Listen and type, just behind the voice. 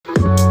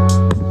And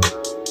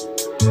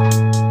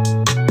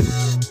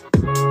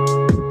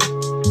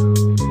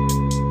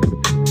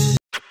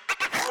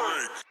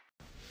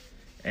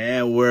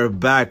we're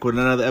back with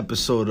another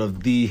episode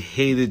of The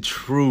Hated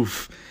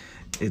Truth.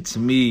 It's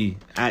me,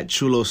 at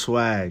Chulo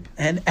Swag.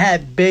 And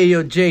at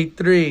Bayo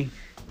J3.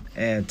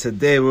 And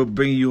today we'll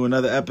bring you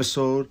another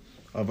episode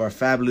of our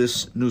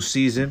fabulous new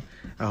season.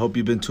 I hope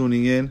you've been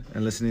tuning in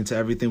and listening to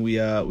everything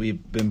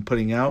we've been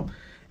putting out.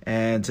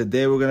 And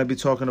today we're going to be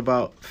talking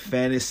about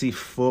fantasy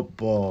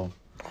football.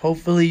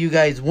 Hopefully you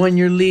guys won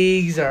your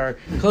leagues, are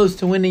close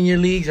to winning your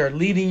leagues, are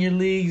leading your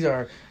leagues,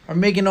 are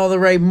making all the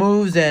right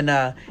moves and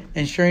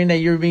ensuring that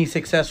you're being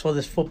successful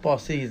this football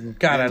season.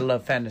 God, I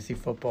love fantasy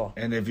football.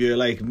 And if you're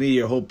like me,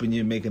 you're hoping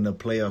you're making a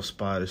playoff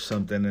spot or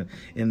something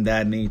in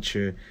that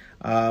nature.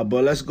 But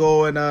let's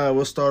go and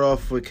we'll start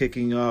off with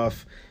kicking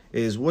off.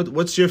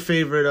 What's your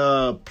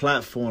favorite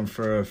platform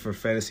for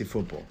fantasy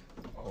football?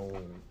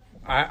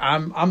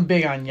 I'm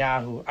big on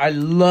Yahoo. I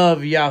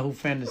love Yahoo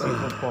Fantasy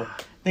Football.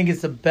 I think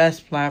it's the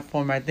best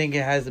platform. I think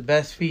it has the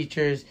best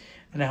features,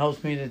 and it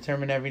helps me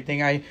determine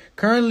everything. I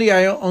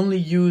only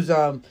use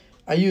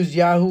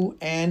Yahoo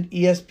and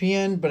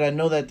ESPN, but I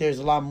know that there's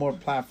a lot more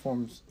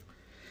platforms.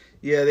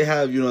 Yeah, they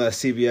have that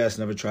CBS,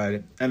 never tried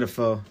it.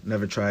 NFL,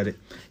 never tried it.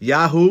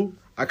 Yahoo,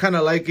 I kind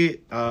of like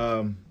it.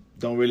 Don't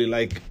really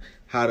like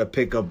how to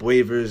pick up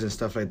waivers and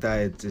stuff like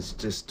that. It's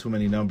just too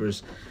many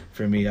numbers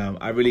for me.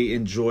 I really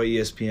enjoy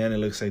ESPN. It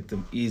looks like the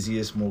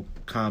easiest, more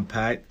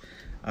compact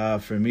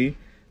for me.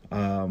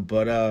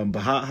 But how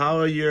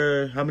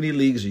many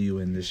leagues are you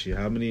in this year?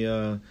 How many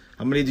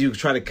do you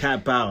try to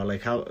cap out?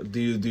 Like, how do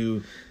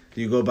you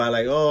go by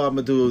like, oh, I'm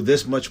gonna do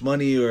this much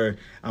money, or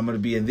I'm gonna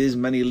be in this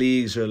many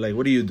leagues, or like,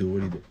 what do you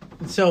do?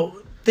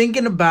 So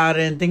thinking about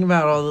it and thinking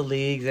about all the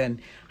leagues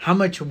and how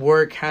much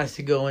work has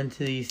to go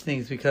into these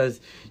things, because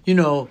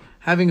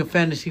having a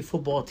fantasy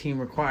football team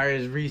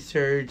requires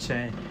research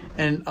and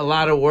a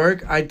lot of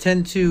work. I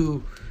tend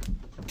to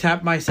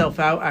tap myself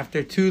out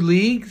after 2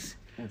 leagues,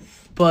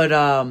 but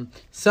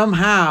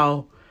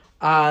somehow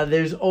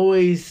there's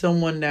always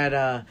someone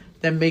that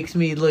makes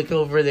me look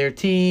over their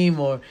team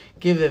or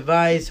give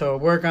advice or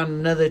work on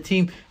another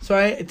team. So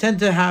I tend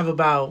to have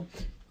about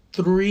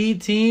 3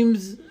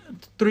 teams,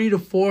 3 to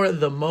 4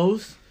 at the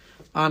most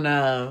on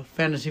a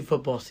fantasy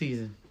football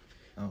season.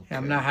 Okay.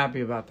 I'm not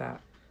happy about that.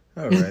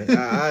 All right.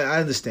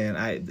 I understand.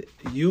 I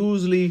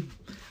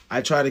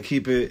try to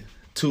keep it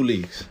 2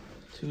 leagues.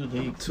 2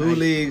 leagues. 2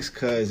 leagues,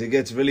 because it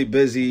gets really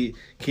busy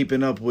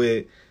keeping up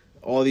with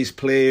all these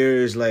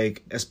players.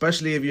 Like,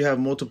 especially if you have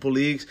multiple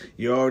leagues,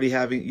 you don't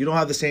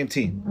have the same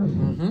team.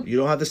 Mm-hmm. You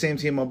don't have the same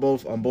team on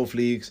both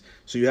leagues.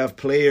 So you have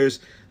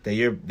players that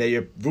you're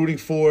rooting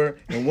for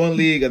in one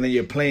league, and then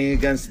you're playing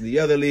against the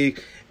other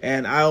league.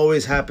 And I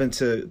always happen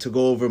to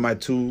go over my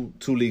 2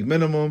 league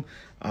minimum.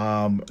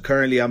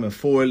 Currently I'm in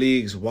 4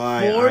 leagues.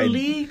 Why? 4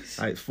 leagues?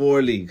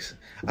 4 leagues.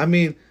 I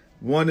mean,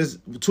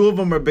 2 of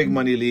them are big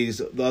money leagues.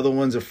 The other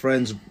one's a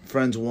friends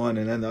one,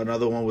 and then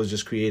another one was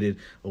just created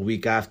a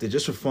week after,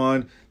 just for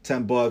fun,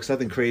 $10,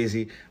 nothing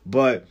crazy.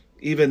 But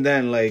even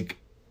then, like,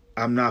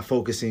 I'm not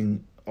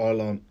focusing all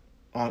on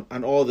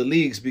all the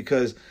leagues,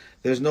 because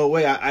there's no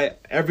way. I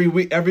every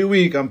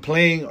week I'm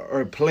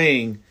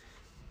playing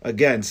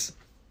against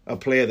a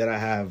player that I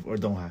have or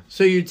don't have.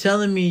 So you're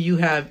telling me you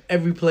have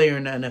every player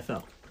in the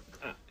NFL?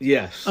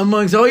 Yes.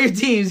 Amongst all your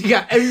teams, you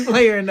got every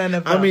player in the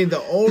NFL. I mean,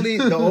 the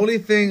only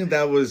thing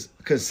that was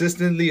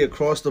consistently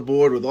across the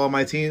board with all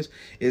my teams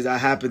is I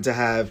happen to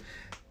have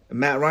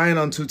Matt Ryan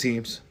on 2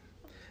 teams,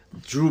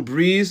 Drew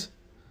Brees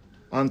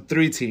on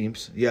 3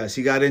 teams. Yes,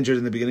 he got injured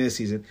in the beginning of the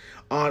season.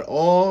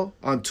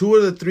 On 2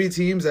 of the 3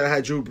 teams that I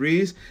had Drew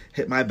Brees,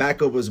 my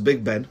backup was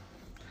Big Ben,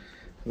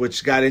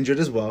 which got injured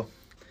as well.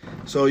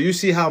 So you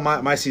see how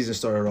my season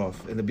started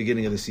off in the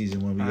beginning of the season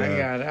when we. I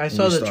got it. I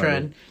saw the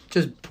trend.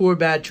 Just poor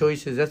bad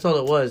choices. That's all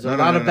it was. A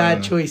lot of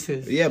bad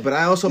choices. Yeah, but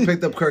I also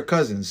picked up Kirk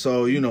Cousins,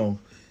 so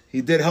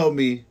he did help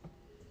me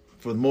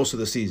for most of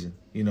the season.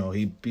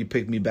 He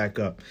picked me back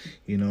up.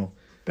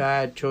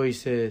 Bad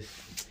choices.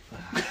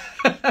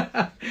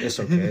 It's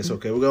okay. It's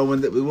okay. We're gonna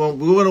win.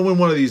 We're gonna win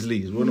one of these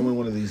leagues. We're gonna win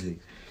one of these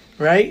leagues.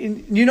 Right?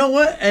 And you know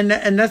what? And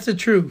that's the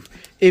truth.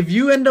 If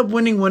you end up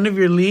winning one of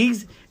your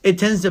leagues, it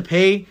tends to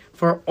pay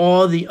for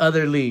all the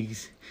other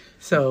leagues.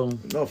 So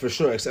no, for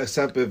sure.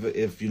 Except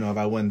if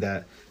I win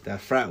that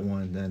frat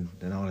one,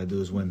 then all I do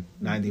is win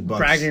 $90.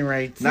 Bragging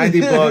rights.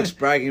 $90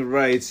 bragging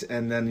rights,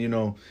 and then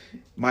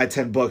my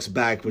 $10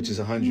 back, which is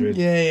 $100.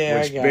 Yeah.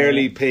 Which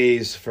barely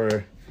pays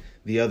for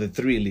the other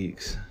 3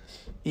 leagues.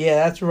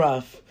 Yeah, that's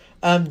rough.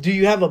 Do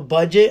you have a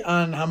budget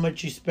on how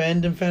much you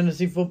spend in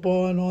fantasy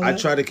football and all that? I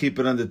try to keep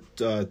it under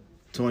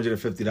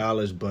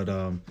 $250, but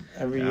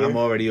every year? I'm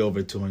already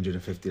over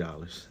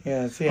 $250.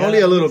 Yeah, see, only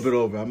a little bit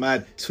over. I'm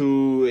at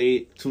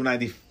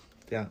 $290.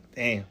 Yeah,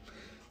 damn.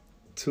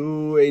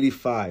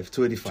 285.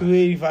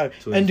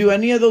 285. And do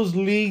any of those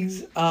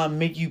leagues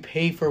make you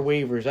pay for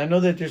waivers? I know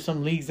that there's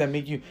some leagues that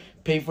make you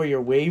pay for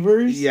your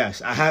waivers.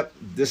 Yes, I have.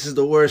 This is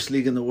the worst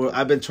league in the world.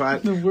 I've been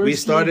trying. The worst we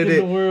started league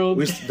in it. the world.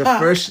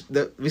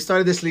 We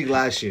started this league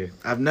last year.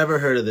 I've never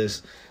heard of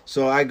this.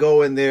 So I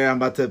go in there. I'm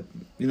about to,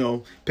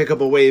 pick up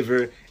a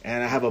waiver,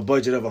 and I have a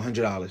budget of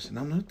 $100. And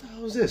I'm like, what the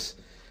hell is this?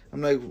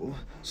 I'm like,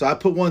 so I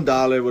put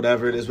 $1,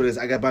 whatever it is. What it is?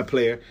 I got my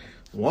player.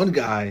 One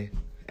guy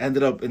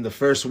ended up in the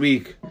first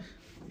week.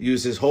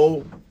 Used his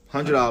whole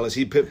 $100.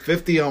 He put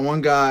 50 on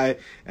one guy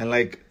and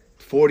like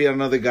 40 on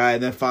another guy,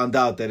 and then found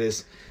out that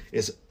it's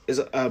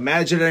a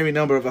imaginary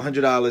number of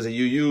 $100 that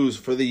you use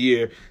for the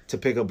year to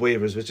pick up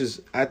waivers, which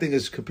is, I think,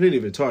 is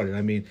completely retarded.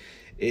 I mean,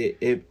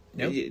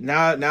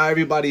 now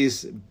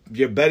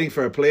you're betting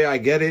for a player. I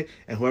get it,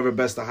 and whoever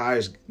bets the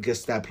highest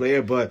gets that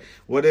player. But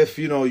what if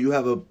you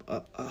have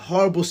a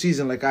horrible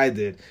season like I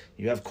did?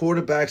 You have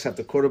quarterbacks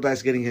after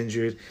quarterbacks getting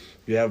injured.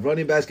 You have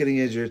running backs getting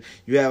injured.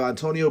 You have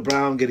Antonio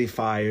Brown getting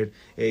fired.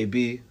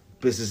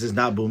 Business is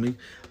not booming.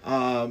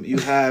 You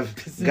have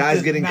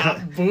guys getting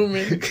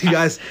booming.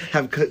 guys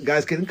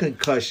getting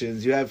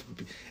concussions. You have,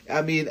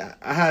 I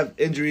have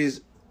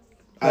injuries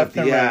out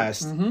the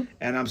ass, and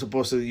I'm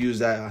supposed to use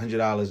that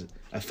 $100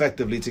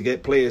 effectively to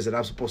get players that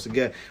I'm supposed to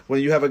get.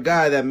 When you have a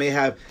guy that may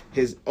have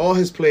all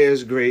his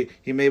players great,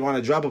 he may want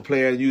to drop a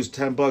player and use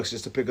 $10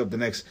 just to pick up the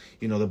next,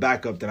 the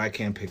backup that I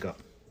can't pick up.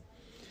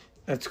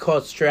 That's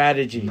called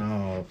strategy.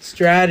 No.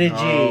 Strategy.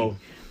 No.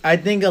 I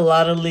think a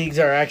lot of leagues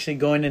are actually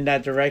going in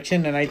that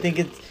direction, and I think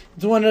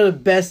it's one of the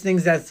best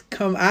things that's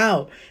come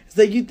out. It's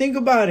like, you think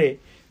about it.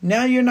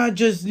 Now you're not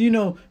just,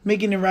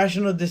 making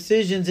irrational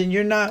decisions, and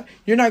you're not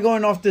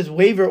going off this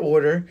waiver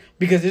order,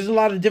 because there's a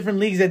lot of different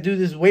leagues that do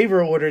this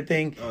waiver order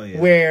thing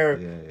where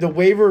the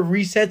waiver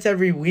resets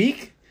every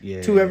week.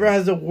 Yeah. To whoever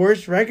has the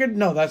worst record,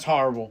 no, that's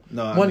horrible.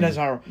 That's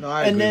horrible. No,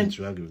 I agree with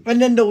you.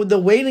 And then the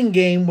waiting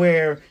game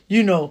where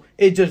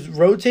it just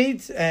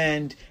rotates,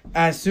 and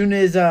as soon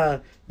as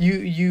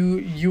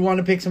you want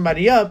to pick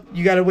somebody up,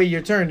 you got to wait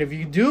your turn. If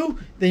you do,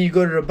 then you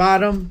go to the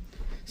bottom,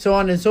 so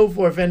on and so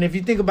forth. And if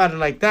you think about it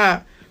like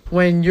that,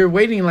 when you're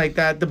waiting like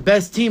that, the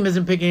best team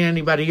isn't picking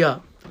anybody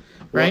up,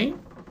 right?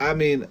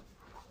 Well,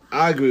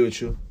 I agree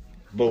with you,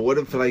 but what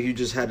if you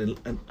just had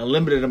a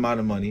limited amount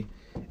of money,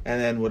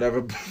 and then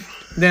whatever.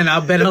 Then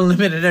I'll bet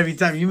unlimited every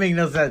time. You make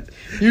no sense.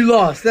 You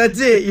lost. That's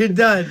it. You're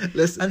done.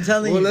 I'm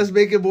telling you. Well, let's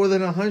make it more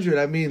than 100.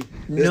 I mean,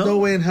 there's no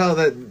way in hell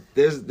that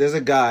there's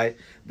a guy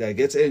that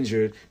gets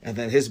injured and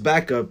then his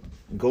backup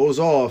goes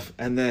off,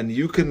 and then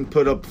you can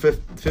put up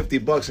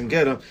 $50 and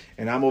get him,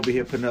 and I'm over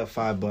here putting up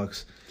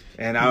 $5.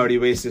 And I already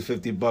wasted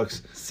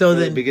 $50 at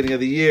the beginning of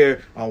the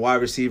year on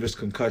wide receivers,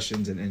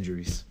 concussions, and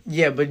injuries.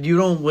 Yeah, but you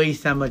don't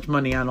waste that much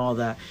money on all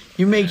that.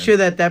 You make sure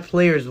that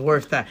player is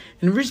worth that.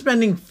 And if you're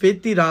spending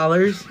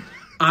 $50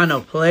 on a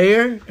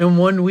player in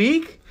 1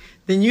 week,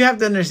 then you have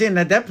to understand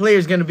that player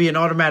is going to be an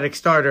automatic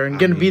starter and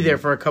going to be there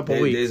for a couple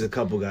weeks. There's a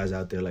couple guys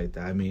out there like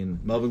that. I mean,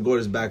 Melvin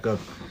Gordon's backup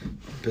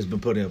has been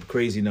putting up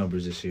crazy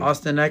numbers this year.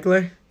 Austin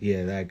Eckler?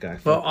 Yeah, that guy.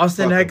 Well,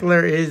 Austin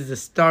Eckler is the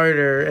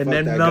starter, and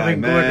then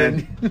Melvin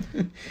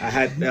Gordon.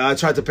 I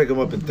tried to pick him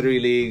up in 3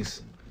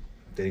 leagues.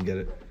 Didn't get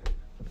it.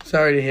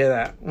 Sorry to hear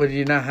that. Would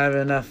you not have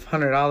enough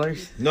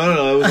 $100?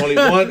 No. It was only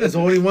one. It's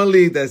only one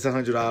league that's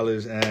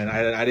 $100, and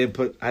I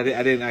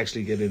didn't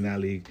actually get in that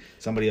league.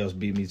 Somebody else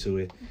beat me to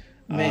it.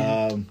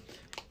 Man,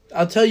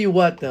 I'll tell you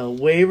what, though.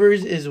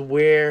 Waivers is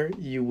where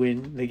you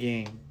win the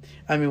game.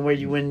 I mean, where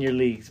you win your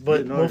leagues.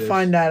 But we'll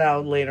find that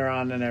out later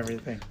on and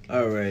everything.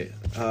 All right.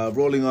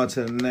 Rolling on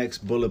to the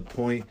next bullet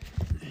point.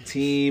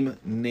 Team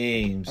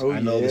names. I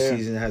know the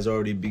season has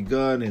already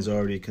begun, has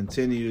already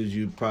continued.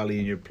 You probably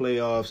in your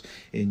playoffs,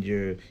 in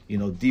your,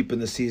 deep in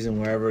the season,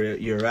 wherever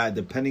you're at,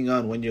 depending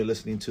on when you're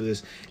listening to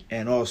this,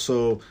 and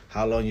also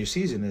how long your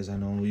season is. I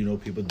know,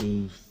 people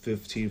do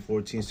 15,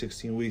 14,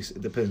 16 weeks.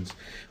 It depends.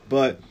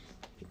 But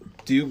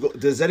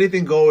does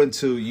anything go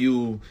into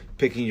you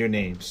picking your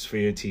names for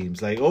your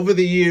teams? Like, over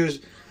the years,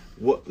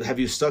 what have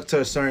you stuck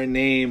to a certain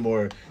name,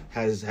 or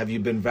have you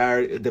been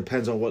varied? It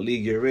depends on what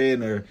league you're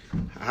in, or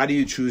how do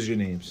you choose your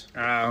names?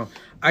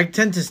 I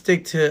tend to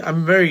stick to.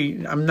 I'm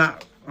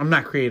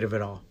not creative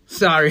at all.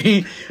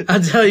 Sorry,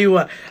 I'll tell you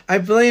what. I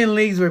play in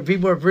leagues where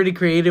people are pretty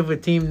creative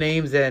with team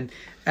names, and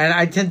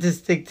I tend to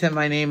stick to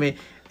my name.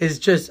 It's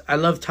just I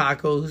love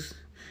tacos,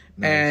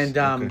 nice.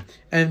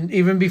 And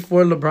even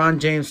before LeBron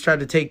James tried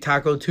to take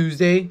Taco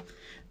Tuesday,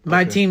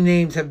 my team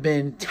names have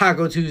been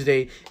Taco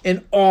Tuesday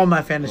in all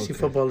my fantasy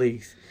football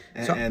leagues.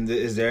 And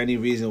is there any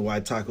reason why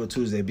Taco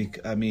Tuesday?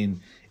 I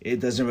mean, it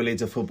doesn't relate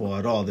to football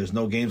at all. There's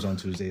no games on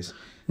Tuesdays.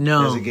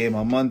 No. There's a game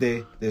on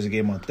Monday. There's a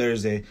game on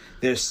Thursday.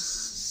 There's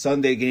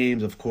Sunday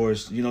games, of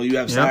course. You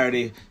have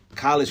Saturday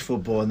college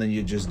football, and then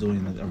you're just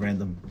doing a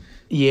random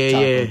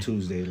Yeah.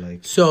 Tuesday,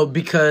 like. So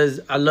because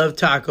I love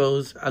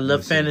tacos, I love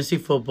Listen. fantasy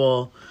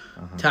football.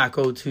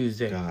 Taco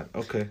Tuesday. God,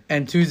 okay.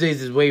 And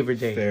Tuesdays is waiver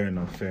day. Fair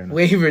enough.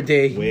 Waiver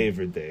day.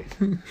 Waiver day.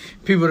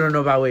 People don't know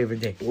about waiver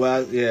day.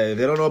 Well, yeah, if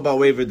they don't know about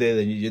waiver day,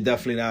 then you're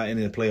definitely not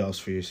in the playoffs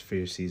for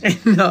your season.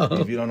 No.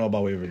 If you don't know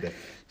about waiver day.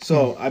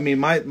 So, I mean,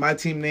 my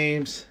team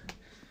names,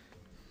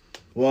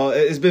 well,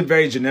 it's been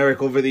very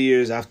generic over the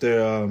years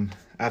after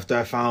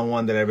I found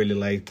one that I really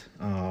liked.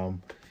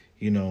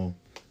 You know,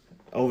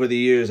 over the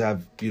years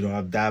I've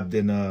dabbed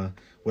in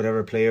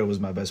whatever player was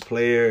my best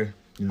player,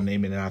 you know,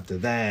 naming it after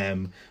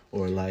them.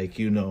 Or like,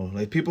 you know,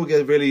 like people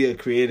get really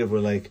creative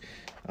with like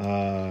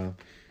Pat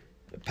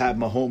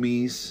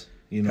Mahomes,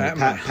 you know,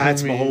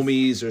 Pat's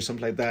Mahomes or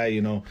something like that,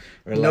 you know.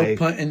 Or no like,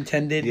 pun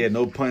intended. Yeah,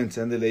 no pun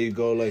intended. There you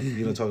go. Like,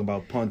 you know, talking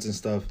about punts and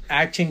stuff.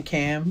 Action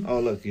Cam. Oh,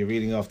 look, you're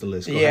reading off the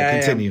list. Go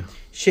ahead, continue.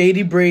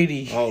 Shady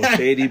Brady. Oh,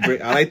 Shady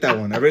Brady. I like that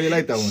one. I really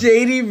like that one.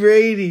 Shady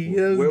Brady.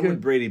 Where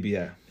would Brady be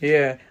at?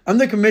 Yeah. I'm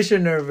the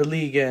commissioner of a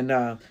league,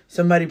 and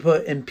somebody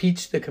put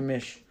impeach the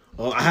commish.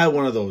 Oh, I had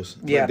one of those.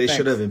 Yeah, they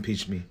should have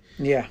impeached me.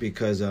 Yeah.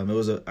 Because it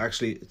was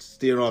actually,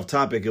 steering off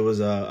topic, it was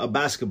a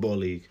basketball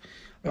league.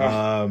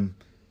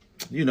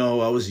 You know,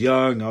 I was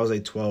young. I was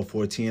like 12,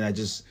 14. I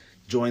just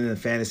joined the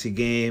fantasy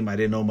game. I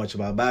didn't know much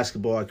about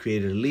basketball. I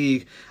created a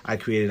league. I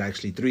created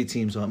actually 3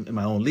 teams in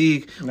my own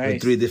league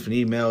with 3 different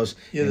emails.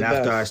 And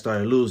after I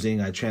started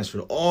losing, I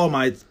transferred all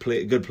my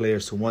good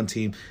players to one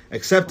team,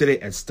 accepted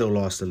it, and still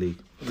lost the league.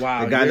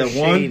 Wow, the guy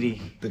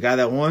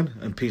that won,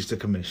 impeached the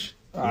commish.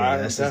 Yeah,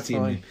 that's his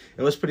team name.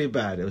 It was pretty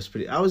bad.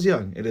 I was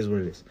young. It is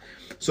what it is.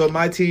 So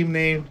my team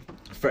name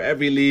for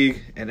every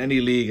league and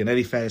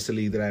any fantasy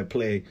league that I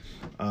play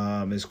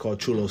is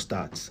called Chulo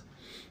Stats.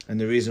 And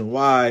the reason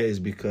why is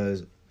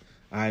because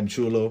I'm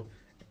Chulo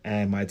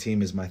and my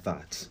team is my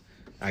thoughts.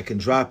 I can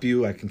drop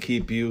you. I can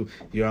keep you.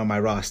 You're on my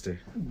roster.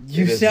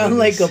 You sound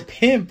like a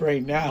pimp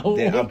right now.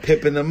 I'm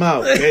pimping them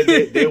out.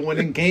 They're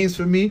winning games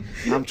for me.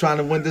 I'm trying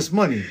to win this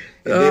money.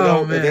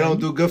 If they don't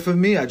do good for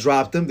me, I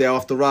drop them. They're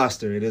off the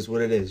roster. It is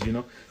what it is, you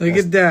know? Look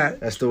at that.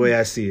 That's the way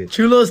I see it.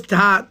 Chulo's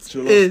Tots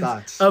is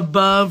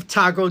above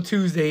Taco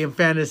Tuesday in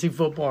fantasy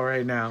football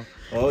right now.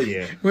 Oh,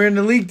 yeah. We're in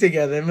the league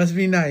together. It must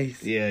be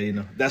nice. Yeah, you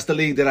know. That's the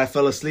league that I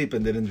fell asleep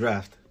and didn't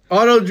draft.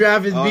 Auto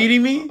draft is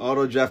beating me?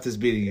 Auto draft is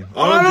beating you.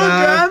 Auto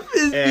draft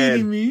is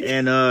beating me.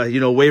 And,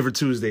 you know, waiver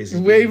Tuesdays is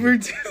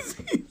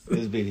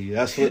is beating you.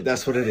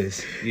 That's what it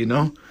is, you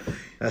know?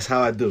 That's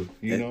how I do,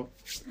 you know?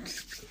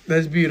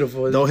 That's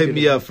beautiful. Don't hit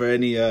me up for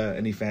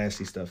any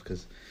fantasy stuff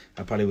because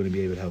I probably wouldn't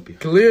be able to help you.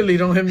 Clearly,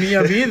 don't hit me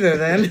up either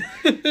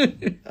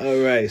then. All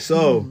right.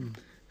 So,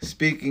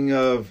 speaking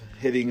of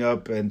hitting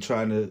up and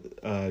trying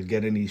to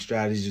get any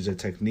strategies or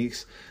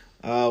techniques,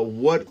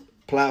 what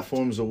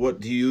platforms or what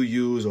do you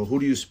use or who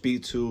do you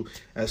speak to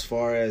as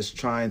far as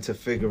trying to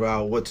figure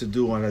out what to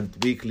do on a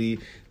weekly,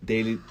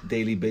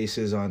 daily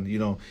basis? On, you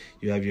know,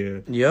 you have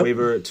your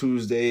waiver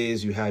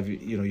Tuesdays, you have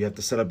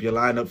to set up your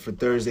lineup for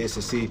Thursdays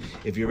to see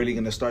if you're really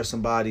going to start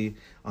somebody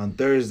on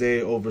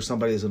Thursday over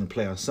somebody that's going to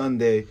play on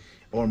Sunday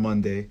or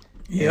Monday.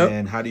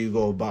 And how do you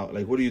go about,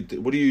 like, what do you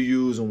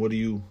use and what do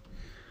you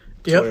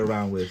toy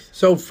around with?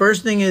 So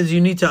first thing is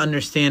you need to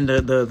understand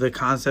the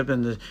concept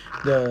and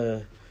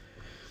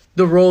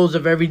the roles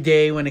of every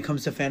day when it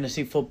comes to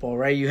fantasy football,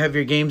 right? You have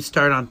your games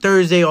start on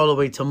Thursday all the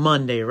way to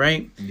Monday,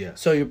 right? Yeah.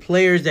 So your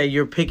players that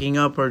you're picking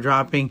up or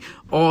dropping,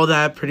 all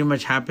that pretty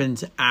much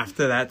happens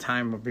after that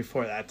time or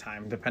before that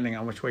time, depending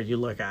on which way you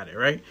look at it,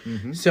 right?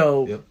 Mm-hmm.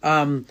 So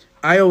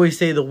I always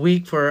say the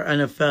week for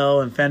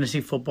NFL and fantasy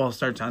football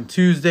starts on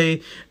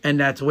Tuesday, and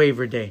that's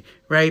waiver day,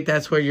 right?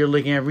 That's where you're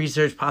looking at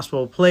research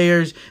possible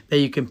players that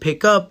you can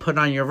pick up, put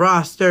on your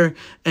roster,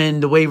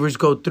 and the waivers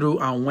go through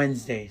on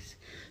Wednesdays.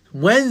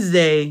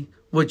 Wednesday,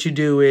 what you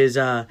do is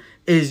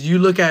you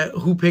look at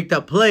who picked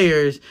up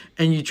players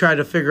and you try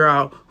to figure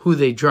out who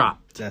they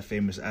dropped. That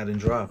famous add and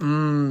drop.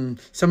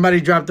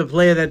 Somebody dropped a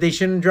player that they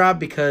shouldn't drop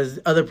because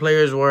other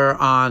players were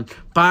on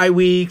bye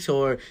weeks,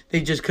 or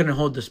they just couldn't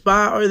hold the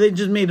spot, or they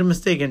just made a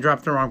mistake and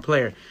dropped the wrong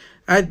player.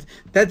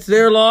 That's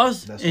their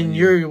loss, and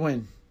your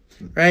win.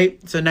 Right?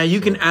 So now you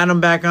can add them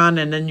back on,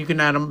 and then you can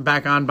add them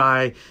back on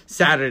by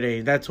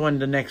Saturday. That's when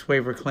the next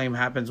waiver claim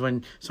happens,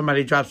 when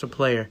somebody drops a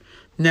player.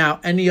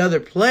 Now, any other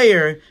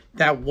player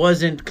that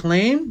wasn't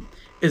claimed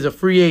is a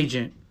free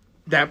agent.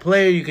 That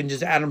player, you can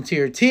just add them to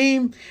your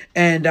team,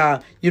 and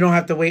you don't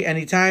have to wait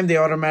any time. They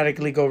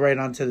automatically go right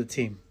onto the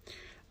team.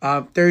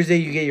 Thursday,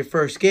 you get your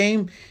first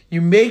game.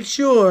 You make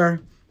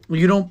sure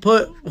you don't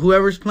put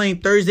whoever's playing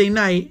Thursday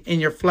night in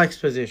your flex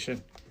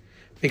position.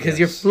 Because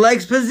your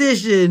flex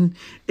position,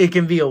 it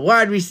can be a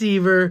wide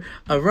receiver,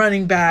 a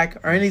running back,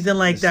 or anything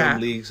like that.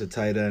 Some leagues, a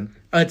tight end.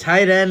 A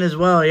tight end as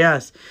well,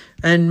 yes.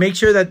 And make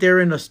sure that they're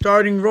in a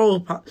starting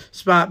role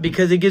spot,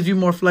 because it gives you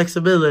more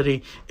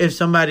flexibility if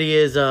somebody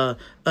is a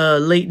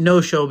late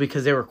no-show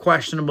because they were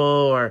questionable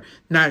or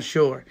not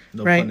sure.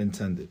 No right? pun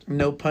intended.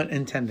 No pun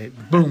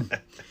intended. Boom.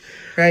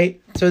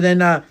 Right? So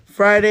then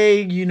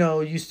Friday,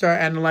 you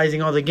start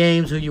analyzing all the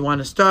games, who you want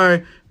to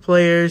start.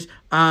 players.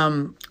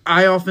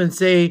 I often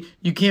say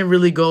you can't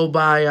really go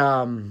by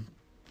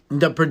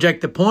the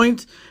projected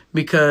points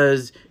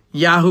because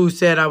Yahoo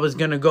said I was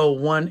going to go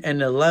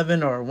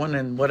 1-11 or 1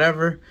 and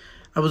whatever.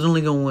 I was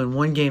only going to win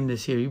one game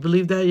this year. You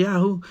believe that,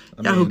 Yahoo?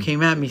 Yahoo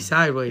came at me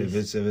sideways.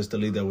 If it's the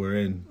league that we're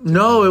in.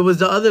 No, it was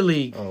the other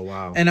league. Oh,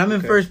 wow. And I'm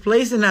in first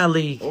place in that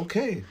league.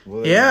 Okay.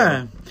 Well,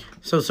 yeah.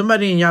 So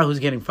somebody in Yahoo's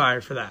getting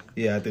fired for that.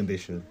 Yeah, I think they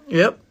should.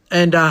 Yep.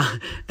 And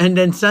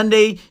then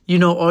Sunday,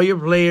 all your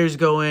players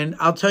go in.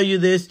 I'll tell you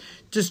this.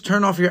 Just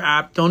turn off your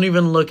app. Don't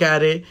even look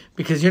at it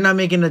because you're not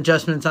making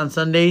adjustments on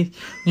Sunday.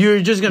 You're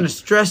just going to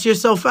stress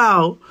yourself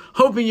out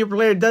hoping your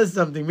player does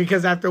something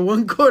because after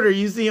one quarter,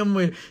 you see him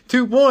with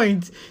 2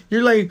 points.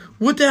 You're like,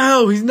 what the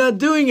hell? He's not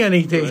doing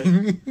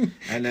anything. Right.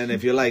 And then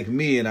if you're like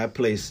me and I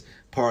place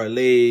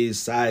parlays,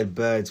 side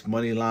bets,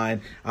 money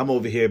line, I'm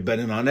over here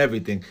betting on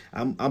everything.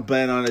 I'm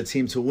betting on a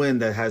team to win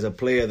that has a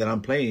player that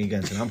I'm playing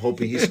against, and I'm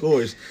hoping he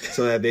scores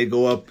so that they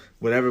go up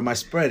whatever my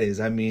spread is.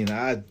 I mean,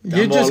 I'm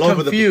all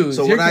over the.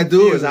 So what I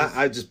do is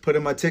I just put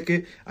in my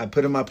ticket, I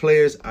put in my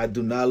players, I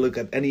do not look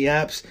at any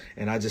apps,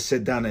 and I just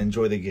sit down and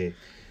enjoy the game.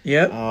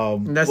 Yep,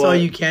 that's all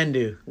you can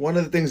do. One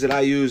of the things that I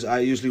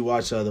usually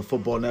watch the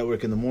Football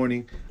Network in the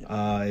morning.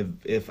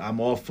 If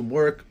I'm off from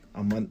work,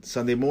 on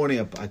Sunday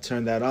morning, I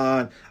turn that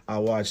on. I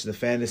watch the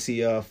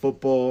fantasy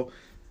football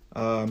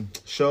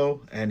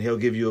show, and he'll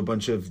give you a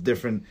bunch of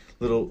different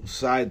little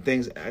side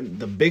things. And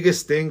the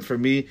biggest thing for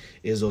me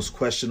is those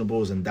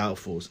questionables and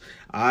doubtfuls.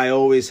 I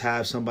always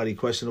have somebody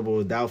questionable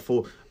or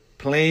doubtful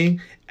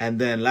playing, and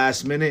then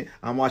last minute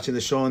I'm watching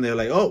the show and they're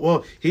like, oh,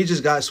 well, he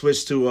just got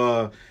switched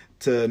to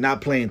not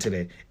playing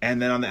today.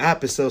 And then on the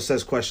app, it still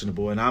says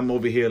questionable. And I'm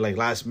over here like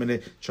last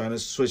minute trying to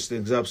switch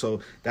things up.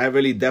 So that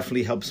really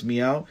definitely helps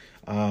me out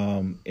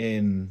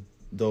in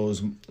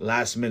those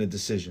last minute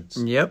decisions.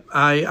 Yep.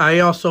 I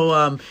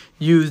also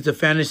use the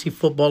Fantasy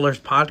Footballers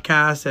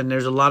podcast, and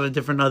there's a lot of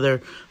different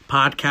other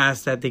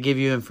podcasts that they give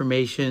you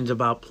information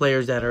about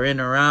players that are in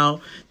or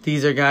out.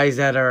 These are guys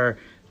that are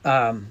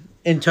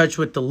in touch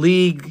with the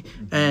league,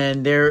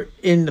 and they're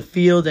in the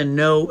field and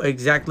know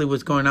exactly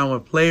what's going on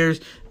with players.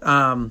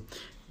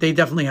 They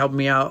definitely help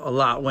me out a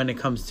lot when it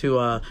comes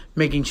to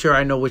making sure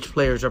I know which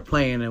players are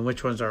playing and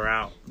which ones are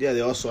out. Yeah,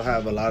 they also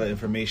have a lot of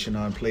information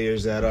on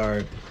players that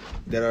are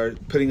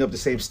putting up the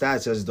same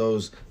stats as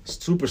those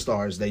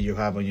superstars that you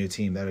have on your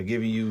team that are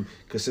giving you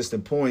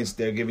consistent points.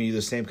 They're giving you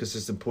the same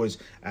consistent points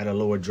at a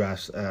lower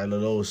draft, at a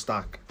lower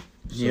stock.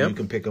 So you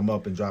can pick them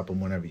up and drop them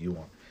whenever you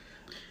want.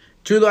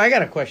 Chulo, I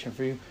got a question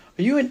for you.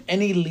 Are you in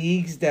any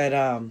leagues that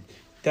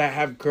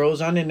have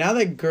girls on it? Now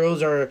that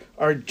girls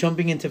are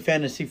jumping into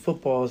fantasy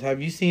footballs,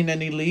 have you seen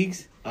any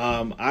leagues?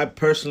 I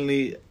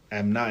personally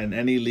am not in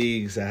any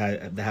leagues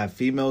that have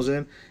females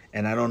in,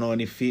 and I don't know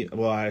any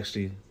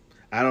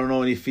I don't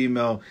know any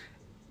female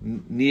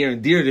near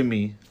and dear to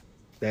me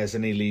that's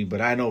in any league,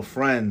 but I know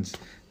friends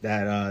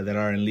that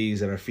are in leagues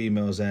that are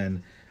females,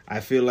 and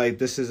I feel like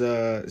this is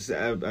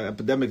an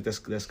epidemic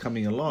that's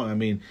coming along. I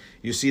mean,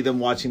 you see them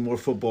watching more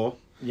football.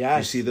 Yes.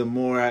 You see them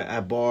more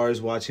at bars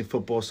watching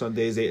football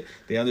Sundays.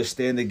 They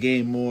understand the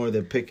game more.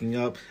 They're picking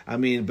up. I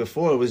mean,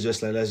 before it was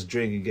just like, let's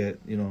drink and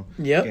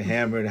get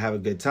hammered and have a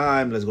good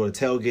time. Let's go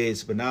to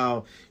tailgates. But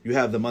now you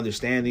have them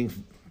understanding,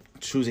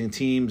 choosing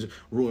teams,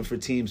 rooting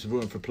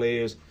for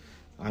players.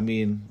 I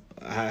mean,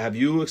 have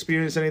you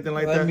experienced anything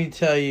like that? Let me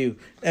tell you,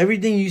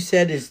 everything you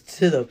said is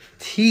to the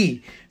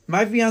T.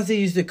 My fiance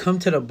used to come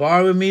to the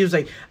bar with me. He was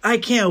like, I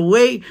can't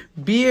wait.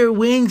 Beer,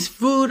 wings,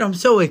 food. I'm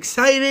so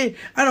excited.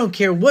 I don't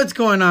care what's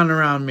going on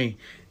around me.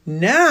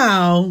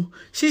 Now,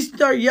 she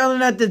start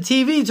yelling at the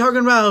TV talking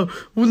about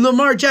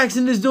Lamar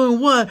Jackson is doing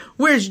what?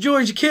 Where's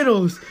George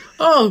Kittles?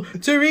 Oh,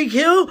 Tyreek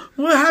Hill?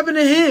 What happened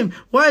to him?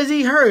 Why is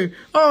he hurt?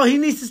 Oh, he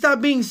needs to stop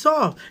being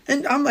soft.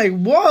 And I'm like,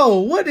 whoa,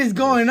 what is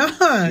going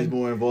on? She's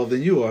more involved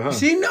than you are, huh?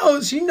 She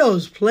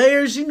knows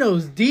players. She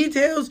knows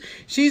details.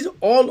 She's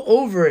all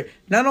over it.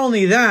 Not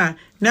only that,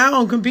 now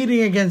I'm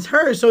competing against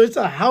her. So it's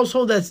a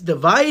household that's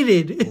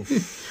divided.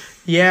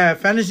 Yeah,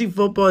 fantasy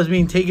football is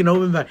being taken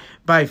over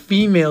by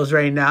females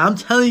right now. I'm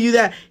telling you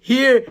that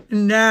here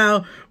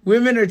now.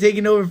 Women are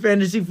taking over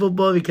fantasy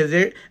football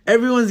because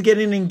everyone's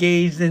getting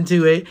engaged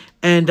into it.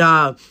 And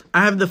I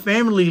have the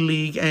family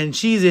league, and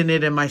she's in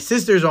it, and my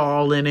sisters are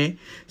all in it.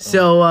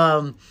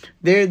 So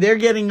they're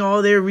getting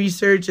all their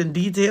research and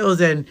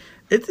details, and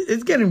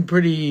it's getting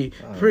pretty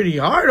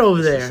hard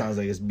over there. It sounds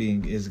like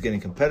it's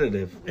getting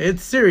competitive.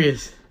 It's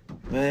serious.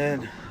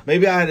 Man,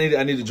 maybe I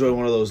need to join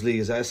one of those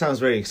leagues. That sounds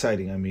very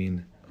exciting. I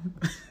mean,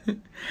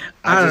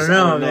 I don't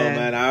know,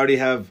 man. I already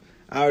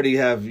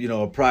have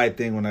a pride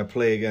thing when I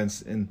play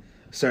against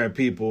certain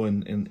people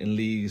in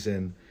leagues,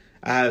 and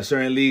I have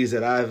certain leagues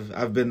that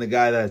I've been the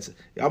guy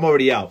I'm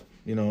already out.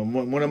 In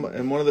one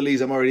of the leagues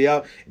I'm already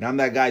out, and I'm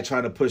that guy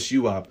trying to push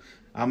you out.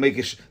 I'm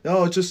making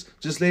no,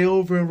 just lay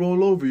over and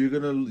roll over. You're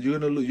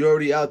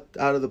already out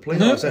of the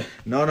playoffs.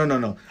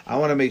 No. I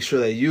want to make sure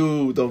that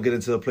you don't get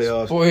into the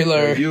playoffs.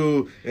 Spoiler.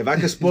 If I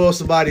can spoil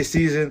somebody's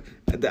season,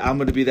 I'm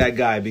going to be that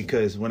guy,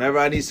 because whenever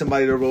I need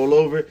somebody to roll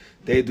over,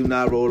 they do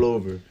not roll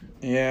over.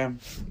 Yeah.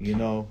 You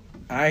know.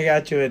 I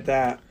got you at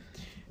that.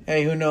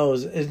 Hey, who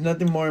knows? It's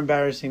nothing more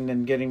embarrassing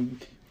than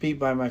getting beat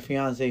by my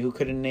fiance who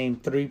couldn't name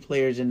 3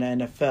 players in the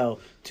NFL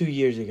 2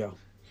 years ago.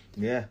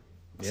 Yeah.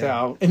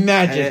 So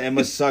imagine. And it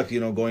must suck,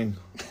 going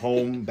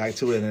home, back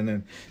to it, and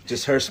then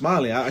just her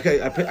smiling. I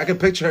can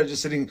picture her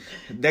just sitting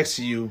next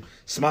to you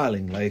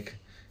smiling, like,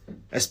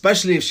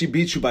 especially if she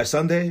beats you by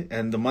Sunday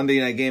and the Monday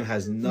night game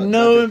has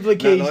no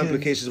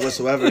implications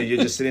whatsoever, and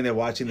you're just sitting there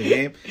watching the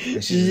game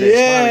and she's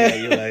there smiling at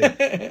you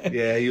like,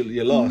 yeah,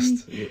 you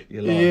lost.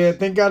 You lost. Yeah,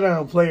 thank God I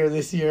don't play her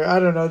this year. I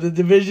don't know. The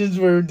divisions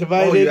were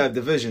divided. Oh, you have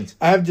divisions.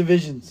 I have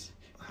divisions.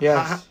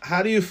 Yes.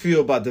 How do you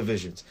feel about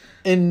divisions?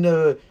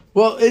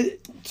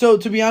 So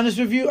to be honest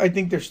with you, I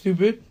think they're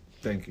stupid.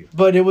 Thank you.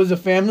 But it was a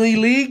family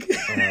league.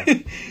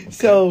 Okay.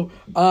 So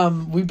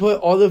we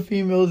put all the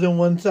females on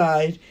one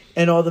side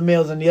and all the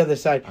males on the other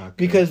side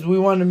because we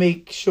want to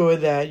make sure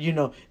that,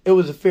 it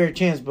was a fair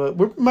chance. But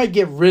we might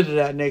get rid of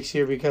that next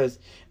year because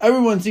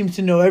everyone seems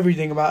to know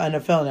everything about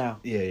NFL now.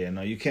 Yeah,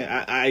 no, you can't.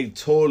 I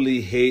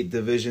totally hate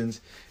divisions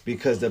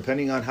because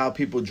depending on how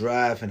people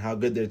draft and how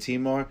good their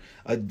team are,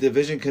 a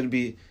division can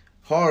be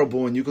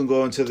horrible and you can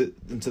go into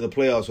the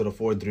playoffs with a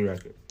 4-3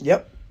 record.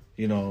 Yep.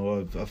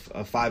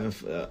 A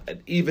 5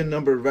 an even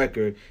numbered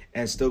record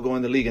and still go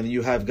in the league, and then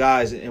you have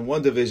guys in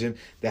one division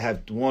that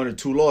have 1 or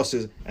 2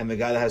 losses, and the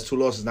guy that has 2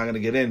 losses is not going to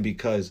get in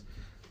because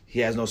he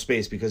has no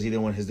space because he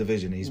didn't win his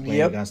division. He's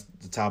playing against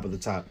the top of the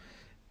top.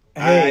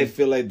 Hey. I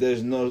feel like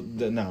there's no.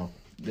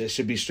 There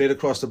should be straight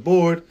across the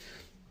board,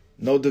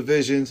 no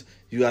divisions.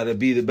 You got to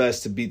be the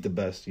best to beat the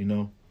best.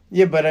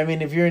 Yeah, but I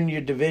mean, if you're in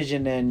your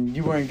division and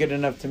you weren't good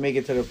enough to make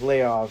it to the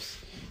playoffs,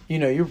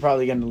 you're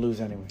probably going to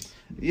lose anyways.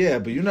 Yeah,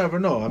 but you never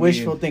know.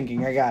 Wishful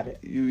thinking. I got it.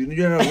 You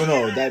never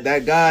know.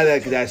 that guy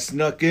that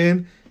snuck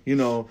in.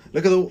 Look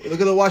at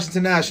the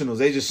Washington Nationals.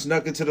 They just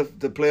snuck into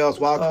the playoffs,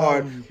 wild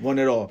card, won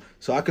it all.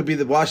 So I could be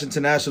the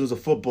Washington Nationals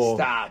of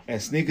football and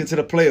sneak into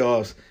the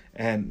playoffs,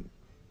 and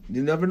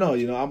you never know.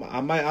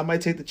 I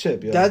might take the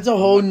chip. That's a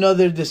whole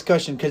nother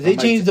discussion because they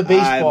changed the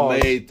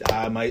baseballs.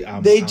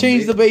 They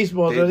changed the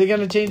baseballs. Are they going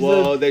to change the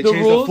rules? Well, they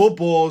changed the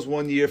footballs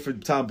one year for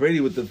Tom Brady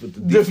with the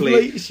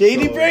deflate.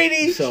 Shady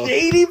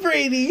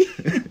Brady.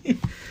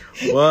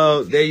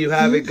 Well, there you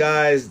have it,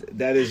 guys.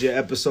 That is your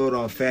episode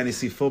on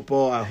fantasy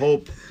football. I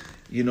hope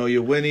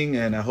you're winning,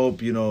 and I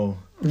hope you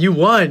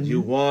won.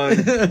 You won,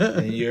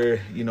 and you're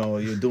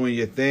doing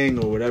your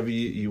thing or whatever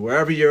you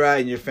wherever you're at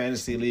in your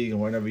fantasy league and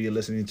whenever you're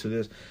listening to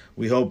this.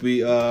 We hope we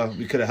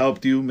could have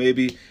helped you,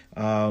 maybe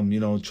trying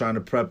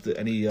to prep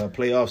any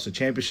playoffs or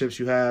championships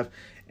you have,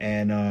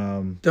 and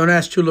don't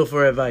ask Chulo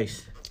for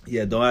advice.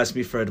 Yeah, don't ask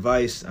me for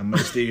advice. I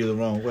might steer you the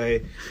wrong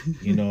way.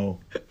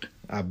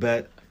 I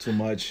bet too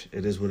much.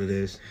 It is what it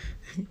is.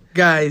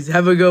 Guys,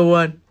 have a good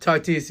one.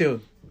 Talk to you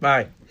soon.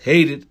 Bye.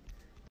 Hate it.